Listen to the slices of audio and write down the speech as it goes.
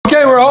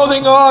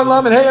Moving on,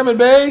 Lamed Hey Amid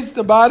Beis,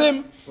 the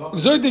bottom.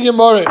 Zuk the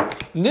Gemara.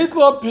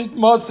 Nitla Pit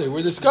Matzeh.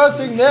 We're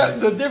discussing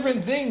the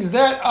different things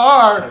that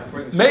are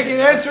making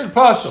esrog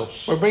possible.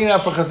 We're bringing it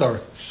out for Chazar.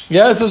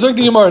 Yeah, so Zuk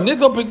the Gemara.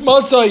 Nitla Pit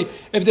Matzeh.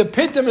 If the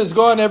pitim is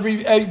gone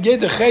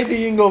get the chayte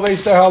yingo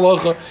veistar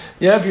halacha.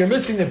 Yeah, if you're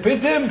missing the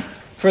pitim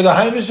for the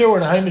Heimisher, we're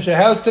in a Heimisher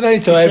house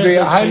tonight, so every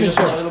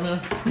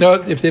Heimisher. No,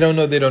 if they don't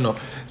know, they don't know.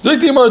 Zuk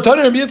the Gemara.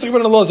 Taner Rabbi Yitzchak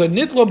ben Elazar.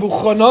 Nitla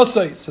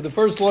Buchanasai. So the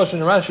first lashon in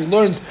Rashi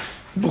learns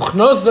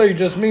Buchnosai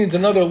just means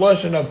another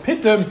lashon of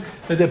pitim,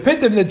 that the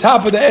pitim, the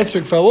top of the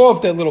esrog fell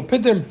off, that little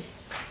pitim,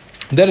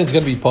 then it's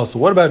going to be puzzle.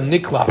 What about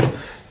niklaf?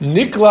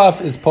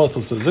 Niklaf is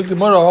puzzle. So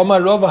Zukimara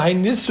Amar Rava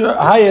Hayes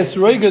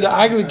Roiga the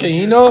Agli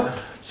Kahino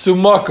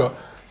Sumaka.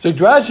 So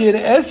Rashi an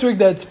esrog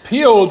that's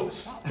peeled,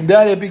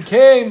 that it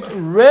became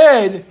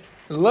red,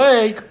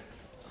 like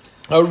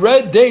a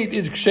red date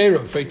is kshera.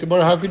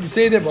 How could you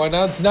say that? Why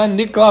not? It's not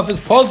niklaf is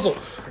puzzle.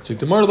 So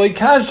Gemara like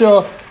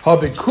kasha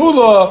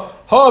habikula.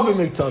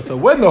 So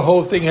when the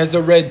whole thing has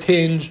a red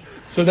tinge,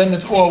 so then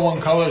it's all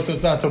one color, so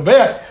it's not so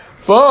bad.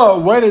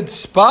 But when it's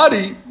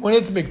spotty, when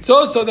it's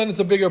mikzosa, then it's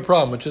a bigger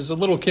problem, which is a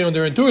little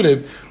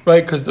counterintuitive,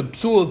 right? Because the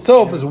psul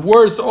itself is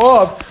worse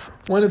off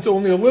when it's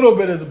only a little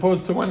bit as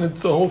opposed to when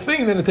it's the whole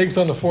thing, then it takes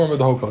on the form of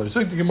the whole color.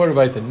 So to Gemara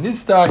Vaita,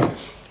 nistak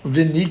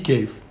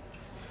v'nikev.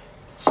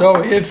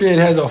 So if it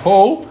has a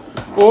hole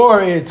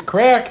or it's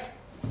cracked,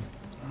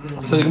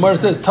 so the Gemara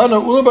says, Tana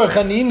ulabar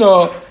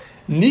chanina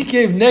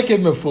Nikev nekev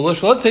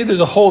mefulish. Let's say there's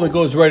a hole that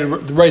goes right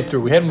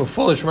through. We had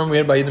mefulish. Remember, we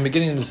had in the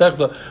beginning of the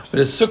Masechta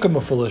with a sukkah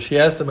mefulish. He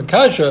asked the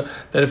Makasha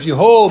that if you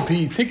hold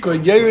pi tikra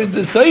yerid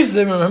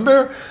decisive,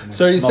 remember?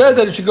 So he said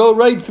that it should go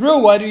right through.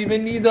 Why do you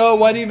even need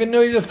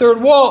a third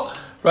wall?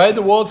 Right,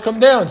 the walls come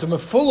down. So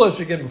mefulish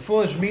again.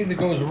 Mefulish means it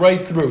goes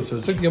right through. So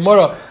Sukha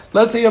Gemara.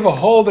 Let's say you have a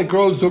hole that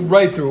goes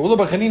right through. Ula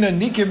b'chanina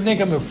nikev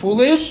nekev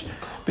mefulish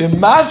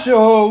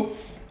b'mashaho.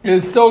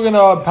 It's still going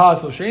to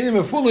passel.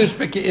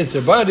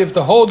 But if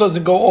the hole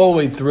doesn't go all the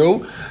way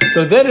through,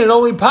 so then it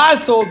only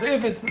passels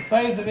if it's the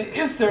size of an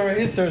isser.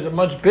 Isser is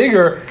much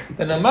bigger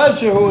than a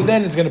mashahu,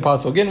 then it's going to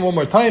passel. Again, one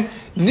more time.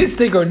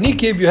 Nistik or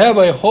nikib, you have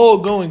a hole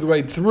going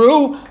right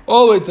through,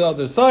 all the way to the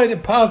other side,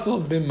 it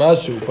passels bin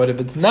mashu. But if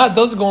it's not,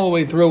 doesn't go all the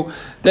way through,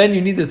 then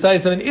you need the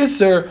size of an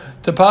isser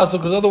to passel,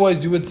 because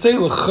otherwise you would say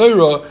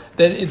l'chira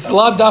that it's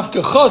lav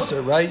dafka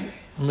chaser, right?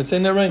 Am I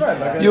saying that right?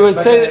 Like you would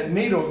say that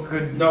needle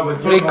could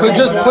it could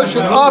just push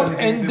it up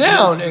and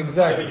down.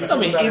 Exactly. I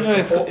mean, even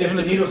if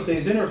the needle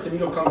stays in, or if the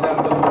needle comes out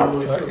and doesn't go all the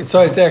way through.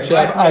 So it's actually,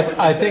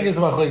 I think it's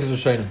machlekes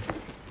Rishonim.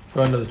 If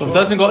it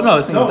doesn't go, it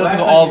doesn't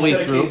go all the way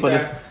through. But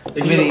if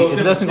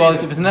it doesn't go,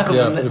 if it's nechel,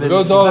 yeah, if it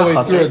goes all the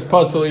way through, it's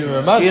patul even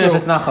if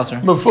it's not chaser.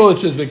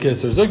 Mefulish is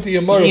bekisser. Zok the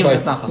Gemara.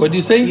 What do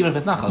you say? Even if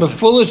it's not chaser.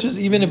 Mefulish is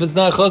even if it's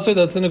not chaser.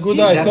 That's in a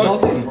good eye.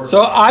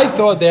 So I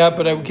thought that,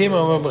 but I came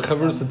on with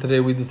Chavrusa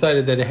today. We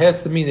decided that it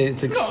has to mean that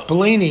it's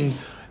explaining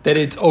that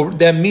it's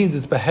that means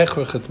it's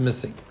behechrach, it's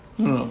missing.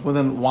 No. Well,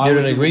 then why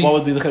would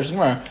be the Cheresh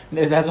Gemara?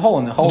 It has a hole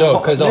in it. No,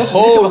 because a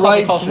hole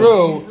right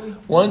through.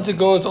 Once it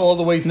goes all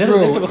the way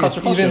through,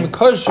 it's even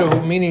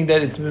kosher, meaning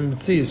that it's been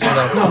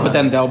mitzvah. But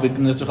then that will be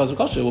nisr chazur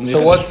kosher.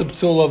 So what's the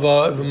psul of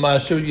a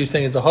mashu? You're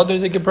saying it's a hadar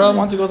that problem?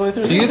 Once it goes all the way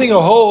through. So you think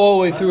a hole all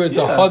the way through it's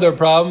a hadar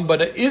problem,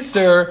 but an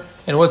isser,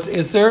 and what's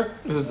isser?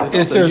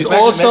 Isser is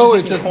also,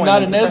 it's just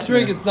not an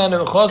esrig, it's not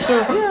a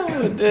chaser. Yeah,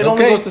 it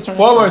only goes to certain.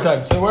 One more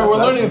time. So we're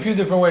learning a few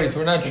different ways.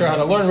 We're not sure how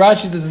to learn.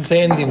 Rashi doesn't say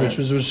anything, which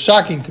was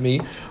shocking to me,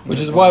 which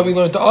is why we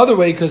learned the other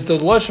way, because the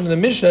lashon of the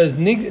Mishnah is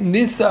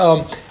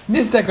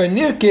nistak or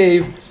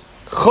nirkev.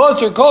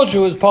 Chaser culture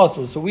is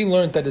possible, so we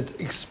learned that it's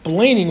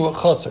explaining what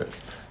chaser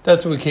is.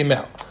 That's what we came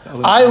out.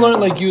 I learned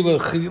like you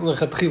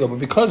lechatchila, but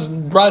because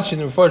Rashi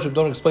and Mefarshim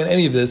don't explain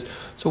any of this,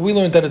 so we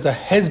learned that it's a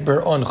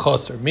hezber on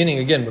chaser, meaning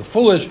again, but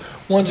foolish.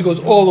 Once it goes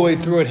all the way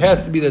through, it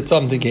has to be that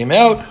something came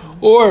out,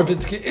 or if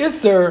it's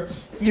isser,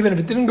 even if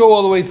it didn't go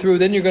all the way through,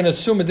 then you're going to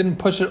assume it didn't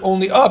push it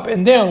only up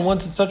and down.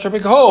 Once it's such a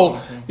big hole,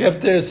 you have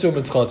to assume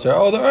it's chaser.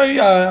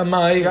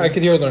 I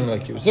could hear learning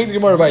like you. So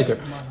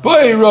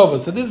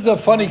this is a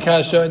funny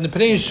kasha, and the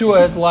Pnei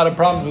Yeshua has a lot of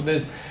problems with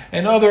this,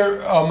 and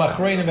other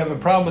machreinim have a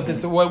problem with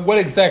this. What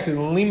exactly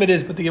the limit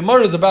is, but the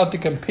Gemara is about to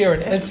compare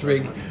an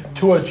esrig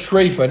to a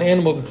treifa, an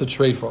animal that's a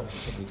treifa.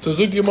 So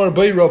Zuk Gemara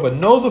B'I Rova,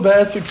 no the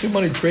esrig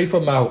simoni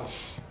treifa mahu.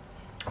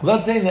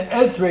 Let's say in the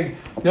esrig,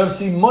 you have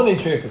simone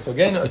treifa. So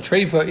again, a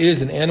treifa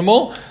is an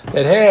animal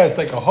that has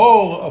like a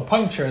hole, a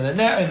puncture in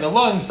the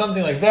lung,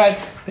 something like that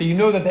you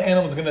know that the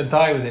animal is going to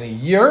die within a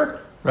year,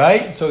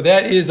 right? So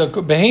that is a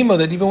behemoth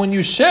that even when you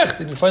shecht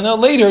and you find out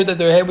later that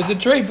their head was a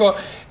treifa,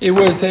 it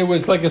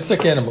was like a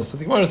sick animal. So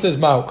the Gemara says,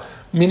 "Mao,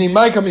 meaning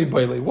Maikami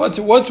Bailey. What's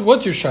your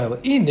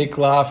shaila?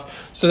 Niklaf."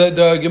 So that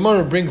the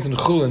Gemara brings in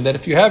Chulin that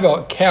if you have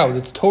a cow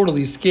that's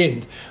totally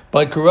skinned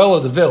by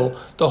Corella de Ville,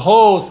 the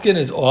whole skin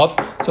is off,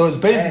 so it's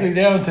basically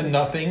down to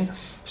nothing.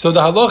 So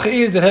the halacha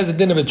is it has a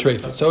din of a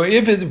treifa. So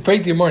if it's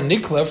break the Gemara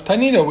Niklaf,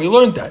 Tanina, we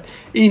learned that.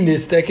 In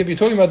this deck, if you're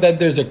talking about that,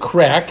 there's a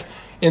crack.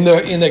 in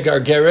the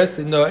gargeres,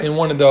 in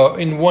one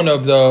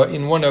of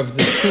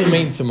the two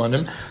main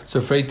simanim. So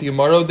freit the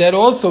Gemara that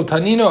also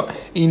tanina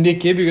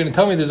indik. If you're going to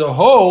tell me there's a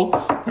hole,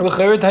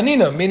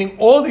 tanina, meaning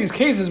all these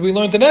cases we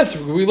learned in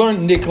esrog. We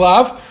learned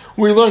niklav,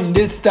 we learned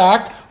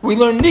nistak, we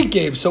learned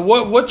nikev. So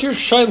what's your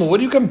shaila? What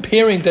are you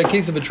comparing to a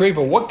case of a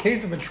treifa? What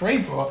case of a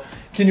treifa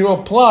can you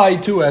apply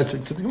to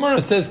esrog? So the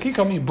Gemara says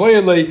kikami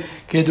boyele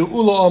kedu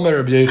ula omer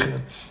Rabbi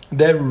Yochanan.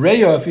 That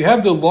reya, if you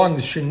have the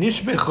lungs,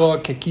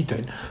 shenishbecha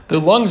kekiton, the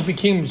lungs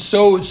became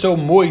so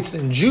moist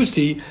and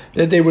juicy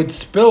that they would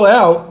spill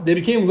out. They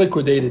became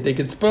liquidated. They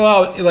could spill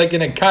out like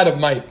in a cat of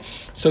might.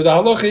 So the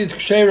halacha is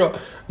kshera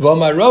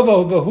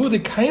v'amarava v'hu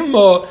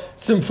dekaima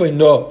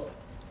simfeino.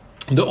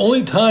 The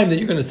only time that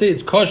you're going to say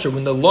it's kosher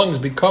when the lungs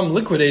become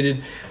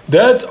liquidated,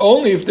 that's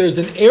only if there's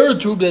an air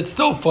tube that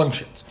still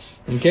functions.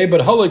 Okay, but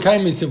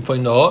halakaimi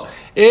simfeino,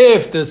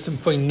 if the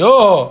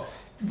simfeino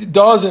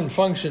doesn't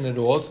function at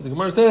all, so the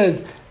Gemara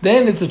says,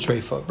 then it's a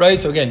treifa, right?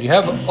 So again, you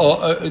have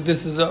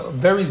this is a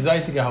very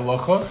zaytig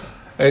halacha.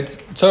 It's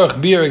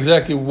tzarech bir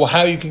exactly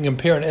how you can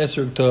compare an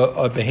esrog to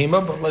a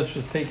behema, but let's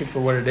just take it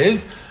for what it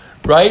is,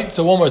 right?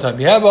 So one more time,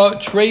 you have a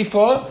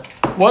treifa.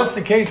 What's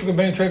the case for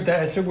comparing treifa to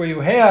esrog, where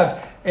you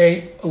have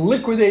a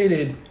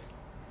liquidated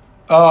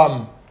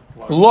lung?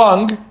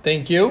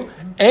 Thank you,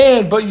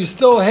 but you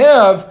still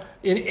have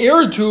an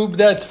air tube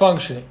that's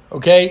functioning.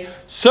 Okay,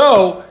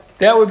 so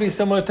that would be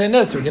similar to an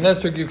esrog. An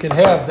esrog, you can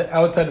have the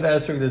outside of the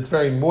esrog that's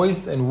very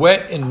moist and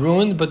wet and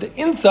ruined, but the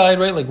inside,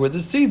 right, like where the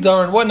seeds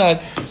are and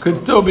whatnot, could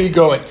still be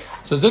going.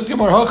 So maybe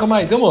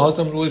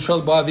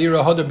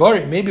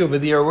over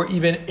there where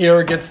even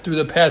air gets through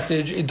the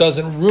passage, it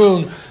doesn't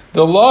ruin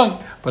the lung.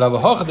 But over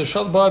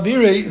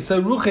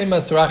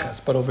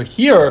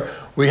here,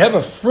 we have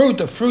a fruit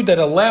that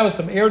allows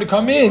some air to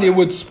come in, it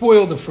would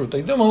spoil the fruit.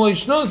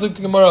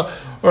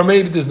 Or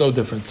maybe there's no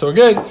difference. So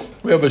again,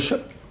 we have a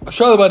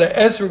shal about an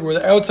esrog where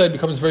the outside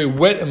becomes very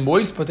wet and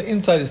moist, but the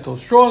inside is still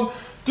strong.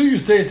 Do you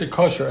say it's a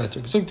kosher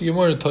esrog? So the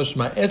Gemara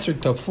toshma esrog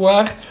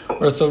tafuach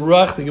or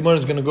sarach. The Gemara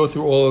is going to go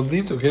through all of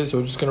these. Okay, so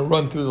we're just going to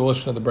run through the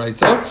lashon of the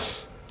brayso.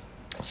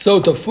 So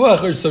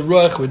tafuach or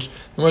sarach, which the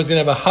Gemara is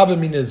going to have a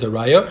havamina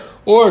zaraya,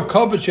 or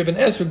kavach, you have an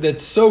esrog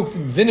that's soaked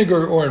in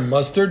vinegar or in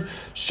mustard.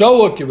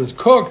 Shalok, it was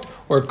cooked.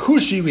 Or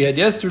kushi, we had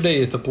yesterday,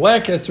 it's a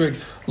black esrog.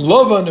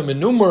 Lavan, a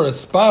menumar,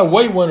 a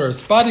white one, or a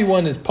spotty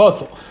one is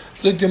puzzle.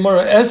 So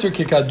Gemara esrog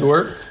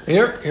kikadur.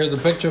 Here's a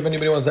picture if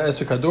anybody wants an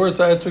esrog kadur.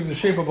 It's an esrog the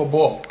shape of a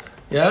ball.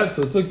 Yeah,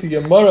 so it's like the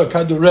Gemara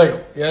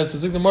kadurego. Yeah, so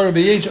it's like the Gemara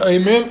b'yesh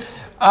aimim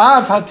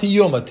av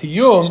hatiyum. A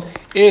tiyum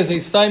is a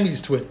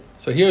Siamese twin.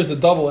 So here's a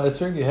double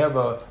esrog. You have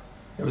a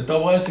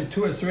double esrog,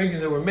 two esrog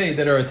that were made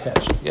that are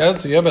attached. Yeah,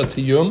 so you have a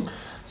tiyum.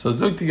 So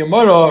it's like the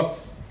Gemara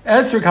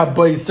esrog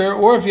habayser,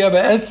 or if you have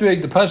an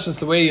esrog, the pashas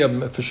the way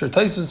for sure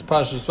Taisus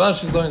pashas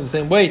Rashi's learning the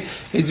same way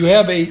is you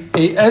have a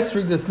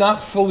esrog that's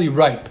not fully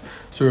ripe.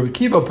 So Rabbi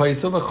Kiva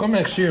Paisov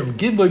Achomech Shirim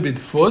Gidloy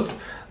B'Tfus.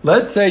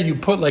 Let's say you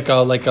put like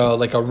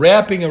a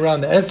wrapping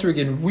around the esrog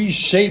and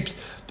reshaped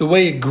the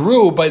way it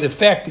grew by the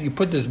fact that you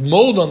put this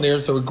mold on there,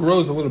 so it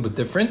grows a little bit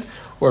different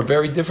or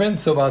very different.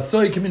 So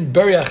Vasoy come in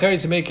bury acheri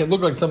to make it look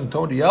like something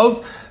totally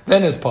else.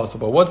 Then it's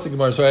possible. What's the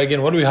Gemara? So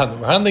again, what are we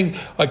handling? We're handling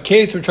a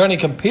case. We're trying to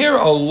compare a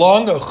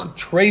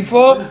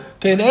treifa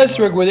to an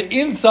esrog where the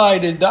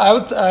inside, the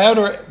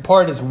outer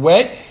part is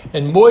wet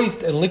and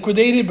moist and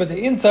liquidated, but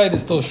the inside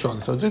is still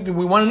strong. So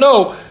we want to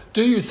know: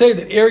 do you say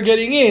that air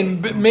getting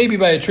in, maybe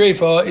by a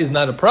treifa is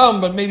not a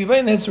problem, but maybe by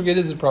an esrog it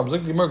is a problem?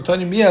 Like the Gemara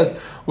telling me, yes,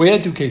 we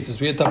had two cases.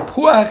 We had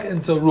tapuach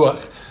and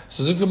saruach.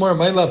 So Zuk Gemara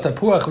might love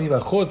tapuach mi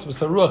b'chutz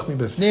v'saruach mi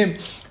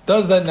b'fnim.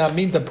 Does that not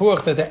mean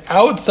tapuach that the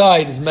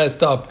outside is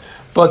messed up,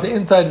 but the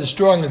inside is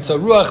strong? And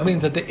saruach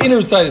means that the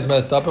inner side is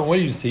messed up. And what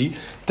do you see?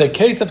 The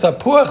case of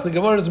tapuach, the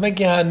Gemara is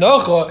making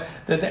hanocha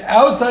that the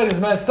outside is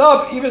messed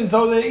up, even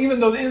though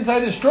the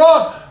inside is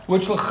strong,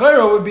 which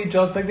l'chera would be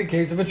just like the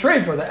case of a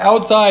treifa. The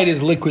outside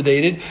is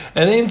liquidated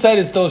and the inside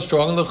is still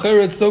strong. And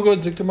l'chera it's still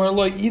good.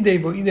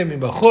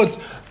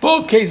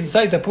 Both cases,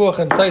 say tapuach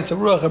and say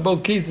saruach, are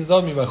both cases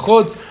of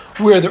mibachutz,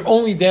 where they're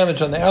only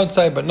damage on the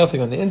outside but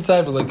nothing on the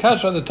inside. But like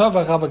kasha the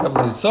tavach havakav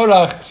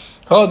sorach.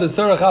 Oh, the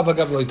sarach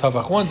havakav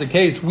tavach. One's a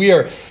case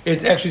where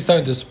it's actually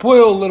starting to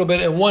spoil a little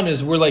bit, and one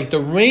is where like the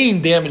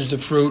rain damaged the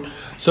fruit.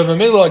 So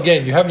Mamela,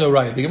 again, you have no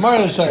right. The Gemara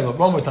had a Shiloh.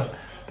 One more time.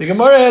 The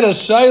Gemara had a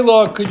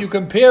Shiloh. Could you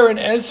compare an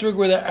esrog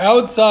where the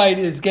outside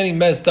is getting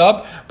messed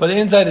up, but the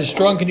inside is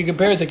strong? Can you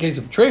compare it to the case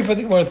of treifa?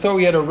 The Gemara thought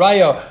we had a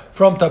raya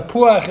from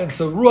tapuach and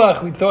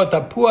saruach. We thought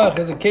tapuach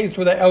is a case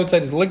where the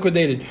outside is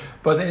liquidated,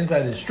 but the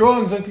inside is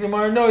strong. So the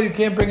Gemara, no, you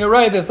can't bring it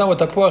right. That's not what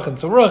tapuach and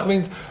saruach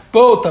means.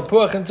 Both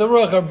tapuach and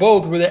saruach are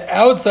both where the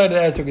outside of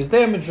the esrog is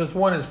damaged. Just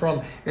one is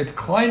from its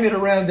climate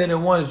around it,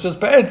 and one is just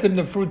ba'etzim,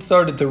 the fruit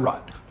started to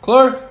rot.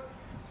 Clear?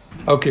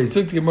 Okay,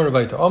 so the Gemara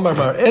Vaita. Omar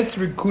Mar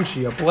Esrig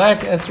Kushi, a black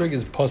esrig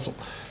is puzzle.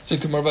 So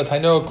the Gemara Vaita, I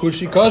know a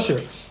Kushi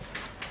kosher,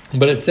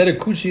 but it said a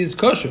Kushi is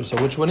kosher. So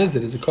which one is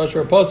it? Is it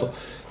kosher or puzzle?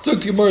 So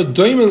the Gemara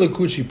Doimel a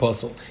Kushi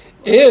puzzle.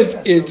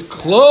 If it's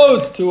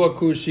close to a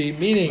Kushi,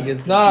 meaning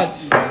it's not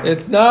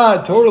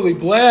totally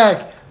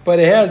black, but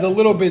it has a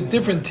little bit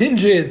different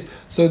tinges,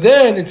 so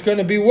then it's going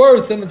to be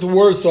worse, then it's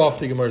worse off,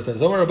 the Gemara says.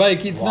 Because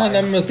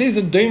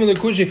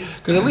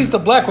at least the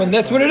black one,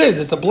 that's what it is.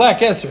 It's a black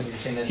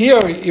esrog.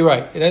 Here, you're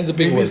right. It ends up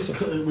being worse.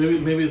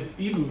 Maybe it's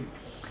even,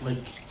 like,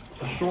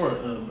 for sure,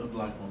 a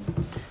black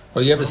one.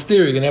 Well, you have a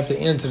steer, you're going to have to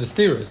answer the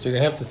steerers. So you're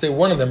going to have to say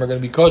one of them are going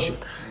to be kosher.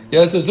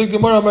 Yeah, so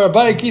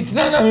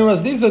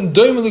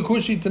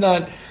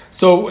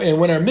and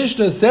when our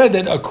Mishnah said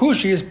that a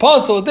kushi is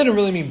possible, it didn't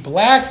really mean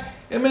black.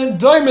 It meant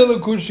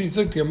doimel kushi. It's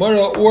like the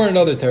Gemara or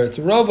another teretz.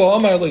 Rava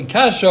Amar le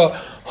kasha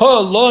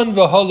halon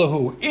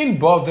v'halahu in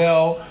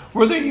Bavel,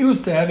 where they're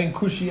used to having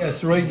kushi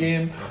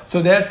esrogim,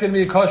 so that's going to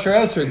be a kosher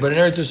esrog. But in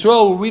Eretz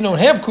Yisrael, where we don't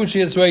have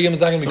kushi esrogim,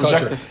 it's not going to be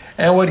kosher.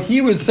 And what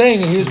he was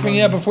saying, and he was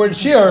bringing up before the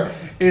shir,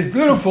 is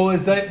beautiful.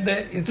 Is that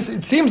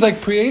it seems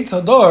like Pri Eitz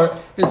Hadar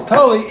is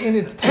totally in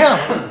its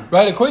town,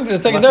 right? According to the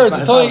second there, it's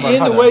totally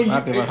in the way.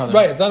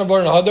 Right, it's not a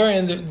Bar Hadar,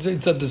 and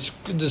it's a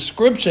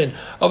description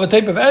of a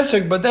type of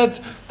esrog, but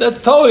that's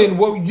totally in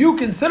what you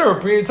consider a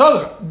Pri Eitz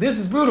Hadar. This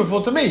is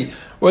beautiful to me,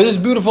 or this is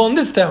beautiful in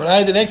this town.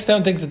 The next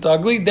town thinks it's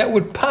ugly. That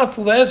would pass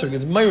the esrog.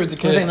 It's Meir the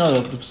Because they know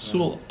that the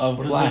psul of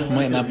black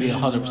might not be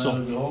 100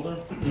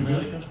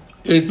 psul.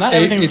 It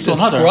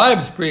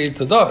describes Pri Eitz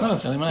Hadar. Not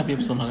necessarily. It might not be a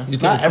psul. You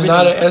think it's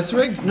not an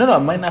esrog? No,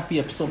 it might not be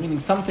a psul. Meaning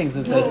some things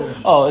it says,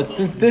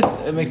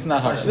 it makes it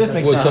not harsh. This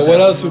makes it not so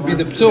what else would be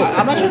the psul?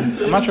 I'm not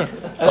sure.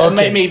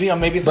 Okay. Maybe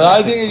it's but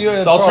I think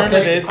the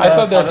alternative is. I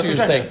thought that's what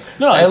you're saying.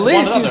 No, at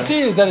least you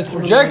see is that it's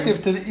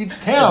subjective to each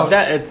town.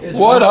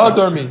 What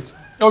Hadar means.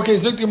 Okay,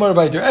 Zukti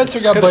Morabaiter.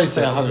 Esrog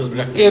Abayser.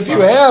 If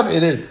you have,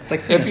 it is.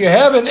 If you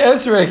have an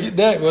Esrog,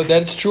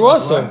 that's true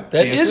also.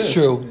 That is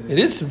true. It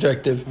is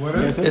subjective.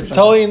 It's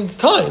telling in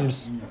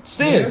times.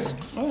 Stands.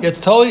 It's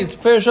telling, it's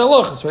fair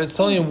shalachas, right? It's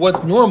telling you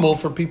what's normal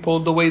for people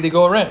the way they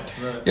go around.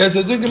 Yes,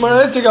 Zukti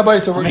Morabaiter. Esrog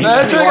Abayser. We're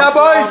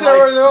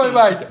going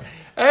back.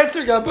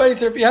 Esrog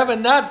Abayser. If you have a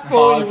not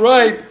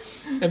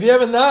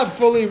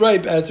fully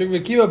ripe, Esrog,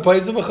 Rekiva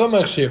Paisa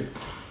V'Chomachshir.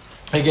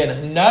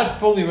 Again, not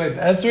fully ripe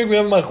Esrog, we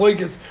have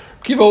Machloikis.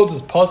 Kiva holds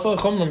his pasal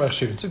chomer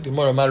machshir. It's like the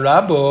Gemara. My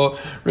Rabbo,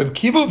 Reb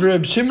Kiva,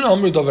 Reb Shimon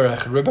Amru Davar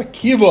Echad. Reb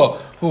Kiva,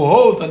 who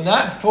holds a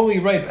not fully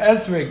ripe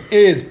esrog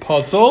is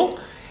pasal,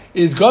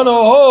 is gonna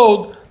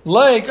hold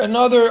like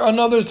another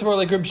svar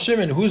like Reb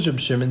Shimon. Who's Reb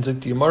Shimon? It's like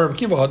the Gemara. Reb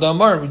Kiva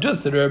Hadamar. We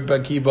just said Reb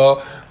Kiva,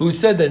 who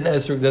said that an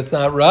esrog that's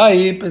not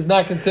ripe is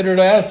not considered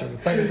an esrog.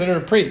 It's not considered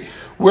a pre.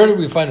 Where do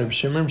we find Reb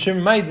Shimon? Reb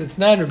Shimon might. It's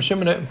not Reb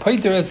Shimon.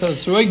 Paiter es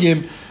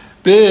esrogim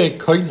be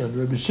koinon.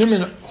 Reb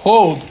Shimon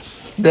holds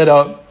that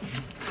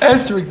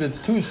esrog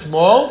that's too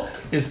small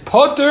is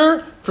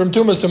potter from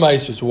tumas and.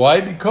 Why?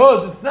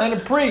 Because it's not a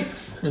pre.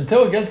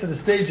 Until it gets to the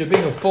stage of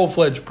being a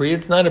full-fledged pre,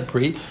 it's not a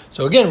pre.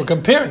 So again, we're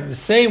comparing the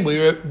same way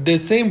Rabbi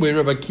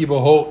Akiva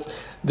holds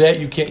that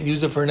you can't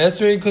use it for an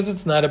esrog because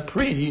it's not a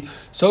pre.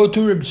 So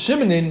to Reb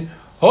Shimon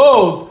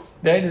holds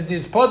that it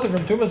is potter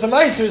from tumas and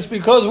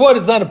because what?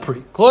 It's not a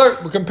pre.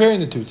 Clark, we're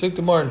comparing the two. So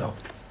tomorrow, no.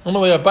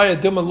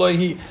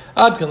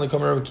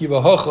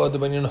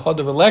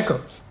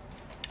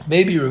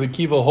 Maybe Rabbi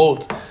Akiva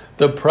holds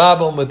the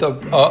problem with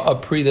a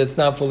pre that's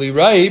not fully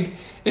ripe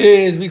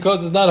is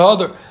because it's not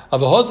hadar.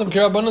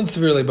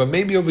 But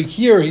maybe over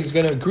here he's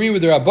going to agree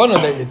with the Rabbanon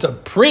that it's a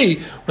pre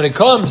when it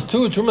comes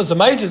to Trumas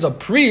Amais. It's a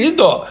pre.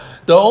 The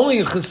only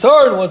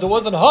chesed was it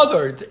wasn't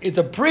hadar. It's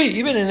a pre.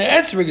 Even in an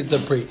esrog, it's a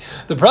pre.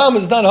 The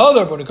problem is not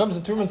hadar, but when it comes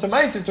to Trumas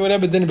Amais, it's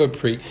whatever didn't be a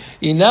pre.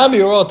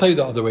 Inami, or I'll tell you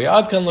the other way.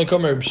 Adkan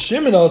lekom Reb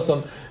Shimon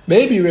also.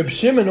 Maybe Reb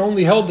Shimon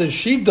only held the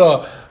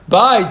shita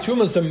by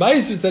Trumas and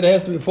Maisus that it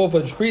has to be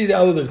full-fledged pre. The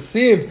other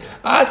sieve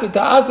asa to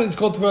asa is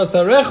called tefillah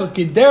tarecha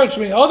ki derech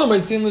shmei adam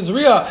might see in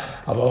Lizriya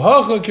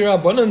abahacha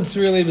kirabanan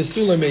tzrili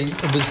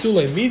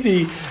v'sulei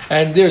midi.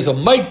 And there's a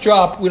mic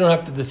drop. We don't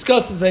have to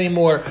discuss this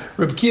anymore.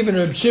 Reb Kiva and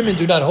Reb Shimon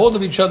do not hold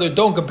of each other.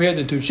 Don't compare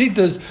the two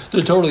shitas.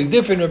 They're totally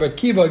different. Reb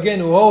Kiva again,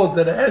 who holds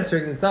that an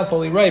esrog that's not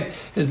fully ripe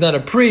is not a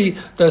pre,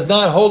 does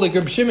not hold like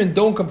Reb Shimon.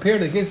 Don't compare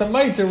the case of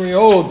meiser where you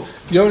hold.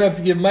 You don't have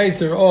to give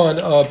meiser on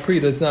a pre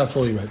that's not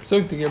fully ripe.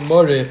 So to get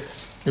more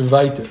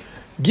weiter.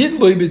 Git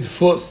loibid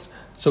fus.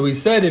 So he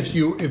said, if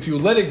you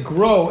let it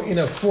grow in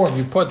a form,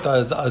 you put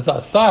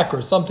a sack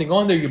or something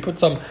on there, you put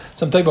some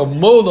type of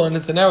mold on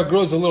it, so now it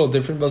grows a little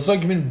different. But so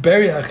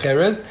berry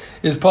acheres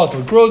is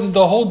possible. It grows into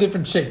a whole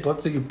different shape.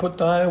 Let's say you put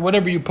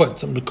whatever you put,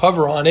 some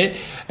cover on it,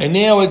 and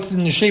now it's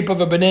in the shape of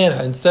a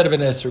banana instead of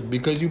an esrog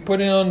because you put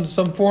it on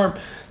some form.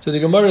 So the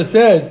Gemara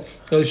says,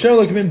 berry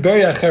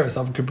acheres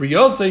of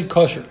kibriyosei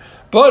kosher.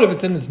 But if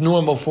it's in its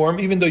normal form,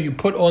 even though you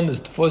put on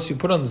this tefus, you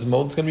put on this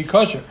mold, it's going to be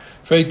kosher.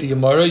 Freit the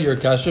Gemara, your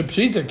kasher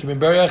pshita, kimin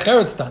beria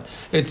acheretztan.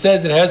 It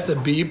says it has to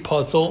be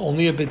puzzle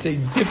only if it's a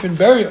different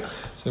burial.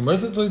 So Gemara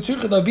says,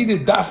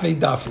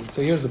 dafe.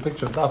 So here's a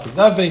picture of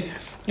dafe.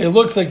 It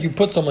looks like you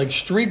put some like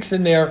streaks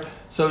in there.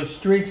 So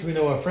streaks we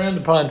know are frowned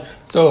upon.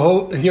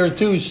 So here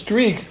too,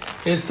 streaks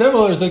is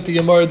similar as like the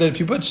Gemara that if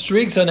you put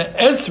streaks on an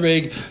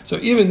esrog, so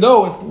even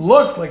though it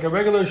looks like a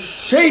regular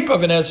shape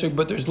of an esrog,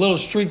 but there's little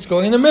streaks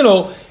going in the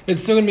middle,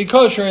 it's still going to be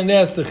kosher, and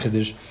that's the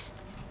chiddush.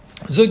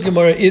 Zuk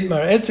Gemara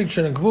idmar esrog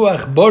shenakvu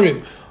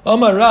achborim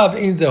Amar Rav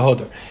in the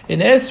hodor. In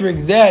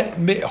esrog that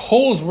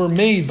holes were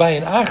made by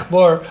an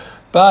achbar,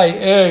 by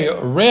a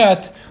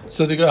rat.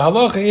 So the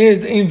halacha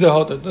is in the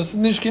hodor. This is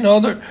nishkin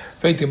hodor.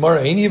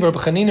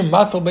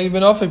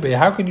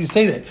 How could you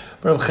say that?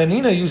 Reb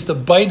Chanina used to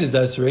bite his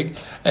esrog,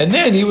 and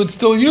then he would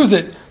still use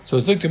it. So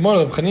it's like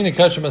tomorrow, Reb Chanina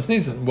kasher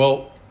masnisan.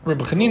 Well, Reb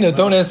Chanina,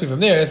 don't ask me from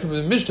there, ask me from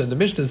the Mishnah. The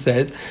Mishnah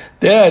says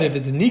that if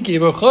it's niki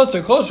or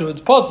chosher, it's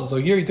possible. So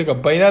here he took a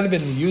bite out of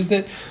it and he used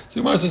it.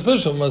 So Gemara says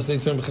special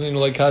masnisan Reb Chanina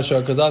like kasher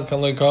because ad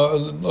can like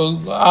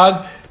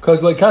ad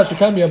because like kasher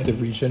can be yomtiv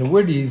rishon. And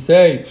where did he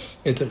say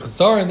it's a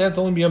chasar and that's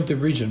only be yomtiv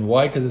rishon?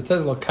 Why? Because it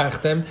says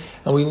lakachtem,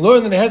 and we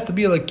learn that it has to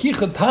be like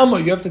kicha tama.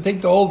 You have to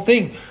take the whole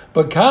thing.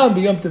 But can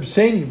be yomtiv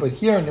sheni. But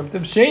here in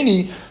yomtiv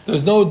sheni,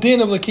 there's no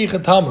din of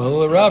lakicha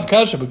tama. Rav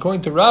kasha. But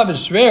according to Rav is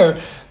shver,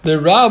 the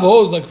Rav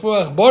holds like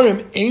fuach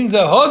barim ein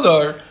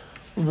zahadar.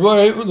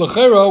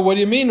 What do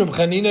you mean? Reb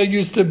Chanina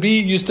used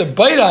to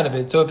bite out of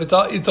it. So if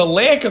it's a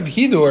lack of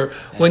hidur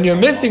when you're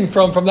missing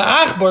from the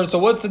achbar, so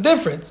what's the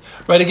difference?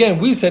 Right? Again,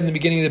 we said in the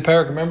beginning of the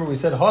parak. Remember, we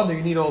said hadar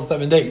you need all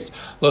 7 days.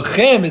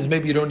 Lachem is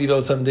maybe you don't need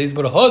all 7 days,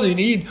 but hadar you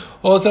need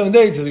all 7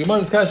 days. So the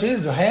Gemara's kasha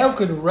is how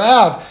could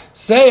Rav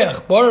say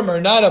achbarim are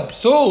not a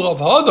psul of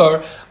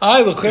hadar?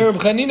 Reb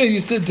Chanina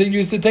used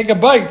to take a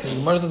bite. The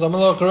Gemara says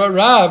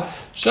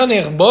Rav.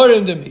 Shani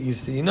achbarim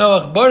demisi. You know,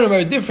 achbarim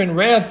are different.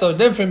 Rats are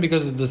different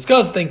because it's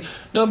disgusting.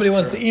 Nobody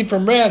wants to eat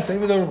from rats. So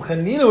even though Reb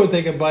Chanina would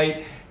take a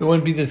bite, it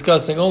wouldn't be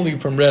disgusting. Only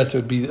from rats it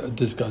would be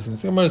disgusting.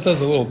 So the Gemara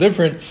says a little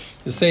different.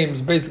 The same, it's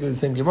basically the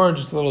same Gemara,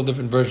 just a little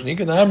different version. He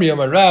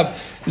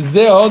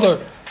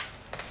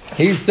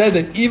said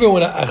that even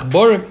when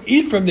achbarim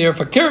eat from there,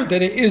 for carrot,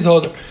 that it is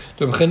hodor.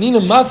 Reb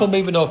Chanina matal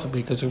maybe not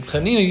because Reb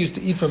Chanina used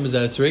to eat from his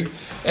esrog,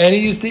 and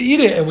he used to eat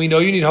it, and we know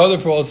you need hodor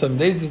for all 7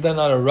 days. Is that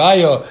not a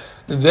raya?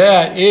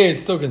 That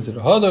is still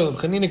considered hodor. Reb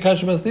Chanina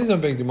kashamas nizam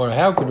big demar.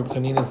 How could Reb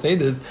Chanina say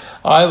this?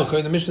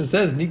 The Mishnah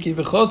says niki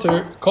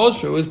v'choter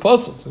kosher is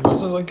possible. So it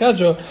says like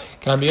kasha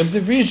can be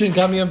yomtiv rishon,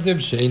 can be yomtiv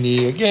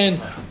sheni.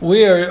 Again,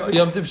 where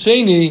yomtiv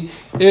sheni,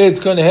 it's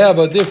going to have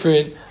a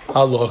different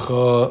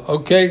halacha.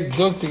 Okay,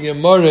 zok the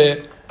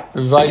gemara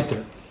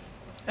weiter.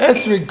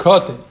 Esrog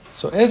cotton.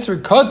 So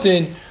esrog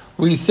cotton,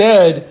 we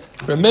said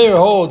Rameir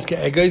holds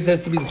ke'egos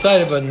has to be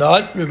decided, but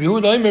not Rabbi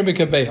Yehuda Omer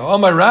b'kabeha.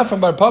 Amar Rav and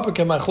Bar Papa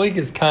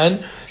kemachlikis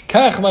kan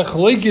kach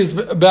machlikis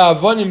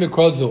be'avonim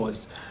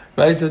mikrozois.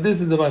 Right. So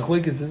this is a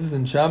machlikis. This is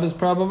in Shabbos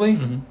probably.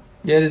 Mm-hmm.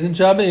 Yeah, it is in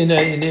Shabbos. In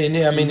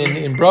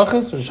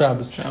brachas or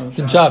Shabbos.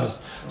 In Shabbos.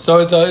 So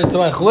it's a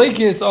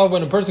machlikis of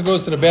when a person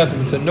goes to the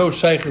bathroom. It's a no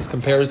shaykhis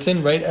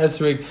comparison, right?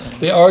 Esrog.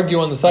 They argue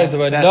on the size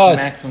of a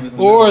nut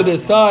or the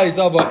size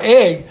of an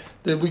egg.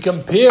 That we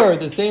compare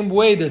the same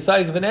way the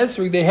size of an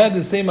esrog, they had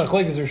the same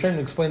machlekes. Rishonim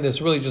explained that's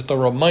really just a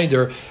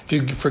reminder. If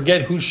you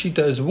forget whose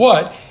shita is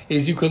what,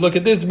 is you could look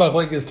at this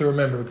machlekes to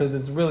remember because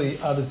it's really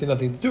obviously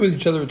nothing to do with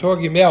each other. We're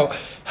talking about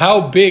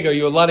how big are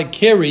you allowed to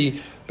carry.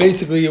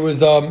 Basically, it was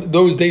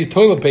those days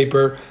toilet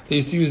paper. They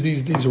used to use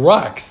these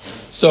rocks.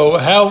 So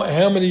how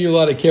many are you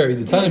allowed to carry?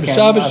 The time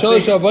Shabbos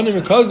shalosh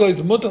avanim mekazlo is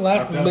mutar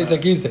lachtas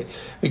beisakise.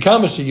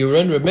 Mikamashi you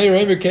run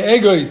Rameir Omer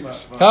ke'egos.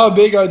 How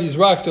big are these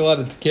rocks you're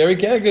allowed to carry?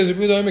 Ke'egos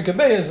Rabbi Yehuda Omer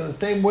ke'beis. So the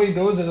same way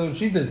those are those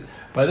shitas.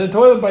 By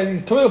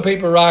these toilet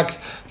paper rocks,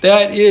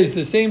 that is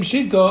the same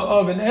shita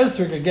of an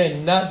esrog.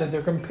 Again, not that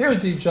they're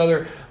compared to each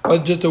other,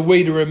 but just a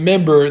way to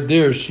remember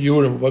their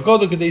shiurim.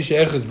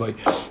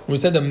 We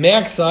said the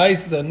max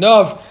size is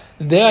enough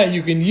that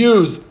you can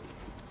use.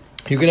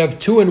 You can have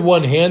 2 in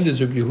 1 hand.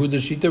 Is Rabbi Yehuda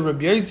Shita.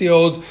 Rabbi Yossi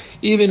holds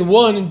even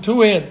 1 in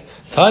 2 hands.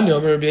 Tanya,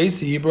 Rabbi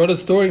Yossi, he brought a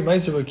story. He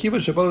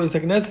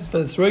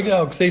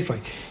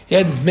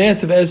had this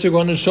massive esrog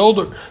on his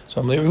shoulder.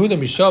 So Rabbi Yehuda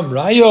Misham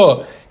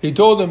Raya. He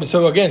told him.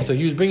 So again, so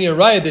he was bringing a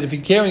raya that if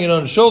you're carrying it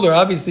on his shoulder,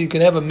 obviously you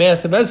can have a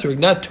massive esrog,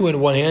 not 2 in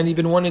 1 hand,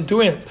 even 1 in 2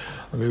 hands.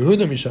 Rabbi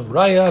Yehuda Misham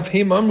Raya. If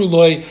him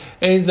Amruloi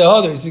and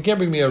Zahadar. So you can't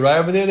bring me a raya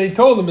over there. They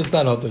told him it's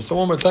not hadar. So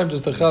one more time,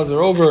 just the chazer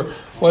over.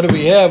 What do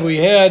we have? We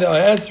had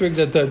an esrog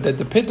that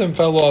the pitum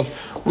fell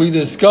off. We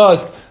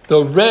discussed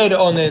the red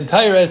on the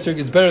entire esrog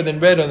is better than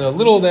red on the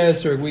little of the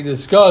esrog. We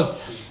discussed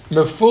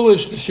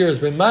mefulish the shears,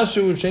 but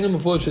mashu shenu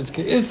mefulish it's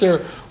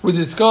keiser. We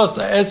discussed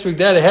the esrog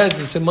that it has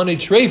the simone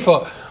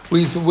treifa.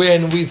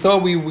 When we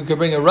thought we could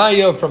bring a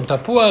raya from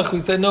tapuach, we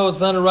said no, it's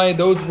not a raya.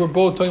 Those were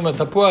both talking about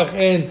tapuach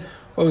and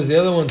what was the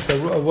other one?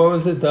 What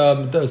was it?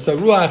 The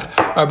saruach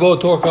are both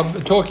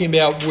talking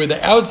about where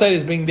the outside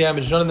is being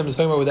damaged. None of them is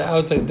talking about where the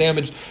outside is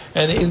damaged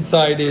and the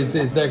inside is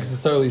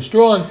necessarily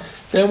strong.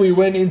 Then we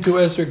went into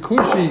esrog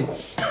kushi,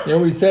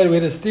 and we said we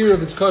had a steer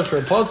of its kosher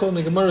apostle, and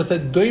the Gemara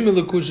said doimil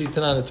kushi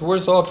tanan. It's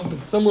worse off if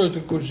it's similar to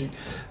kushi.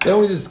 Then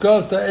we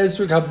discussed the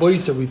esrog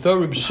haboisa. We thought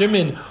Reb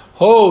Shimon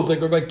holds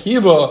like Rabbi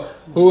Kiva,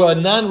 who a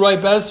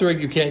non-ripe esrog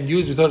you can't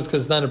use. We thought it's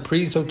because it's not a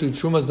pri, so too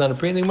truma is not a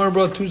pri. And the Gemara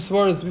brought 2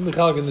 svaras to be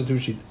mechalek in the 2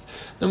 shitas.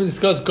 Then we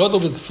discussed gadol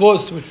with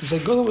fus, which we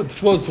said gadol with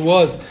fus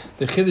was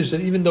the chiddush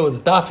that even though it's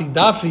dafi,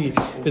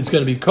 it's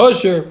going to be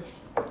kosher.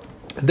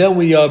 Then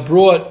we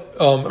brought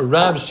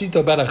Rav Shita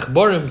about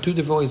Achbarim, two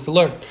different ways to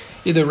learn.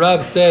 Either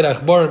Rav said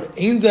Achbarim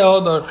ain't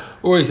Zehadar,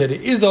 or he said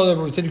it is Zehadar,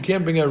 but we said you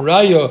can't bring a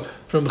Raya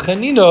from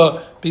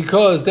Chanina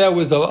because that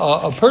was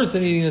a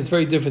person eating that's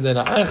very different than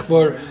an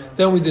Achbar.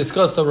 Then we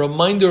discussed a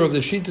reminder of the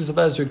Shitas of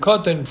Ezra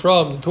cotton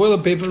from the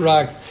toilet paper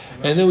racks,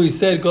 and then we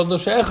said God no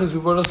Sheikhus, we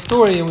brought a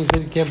story, and we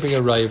said you can't bring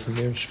a Raya from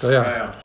there.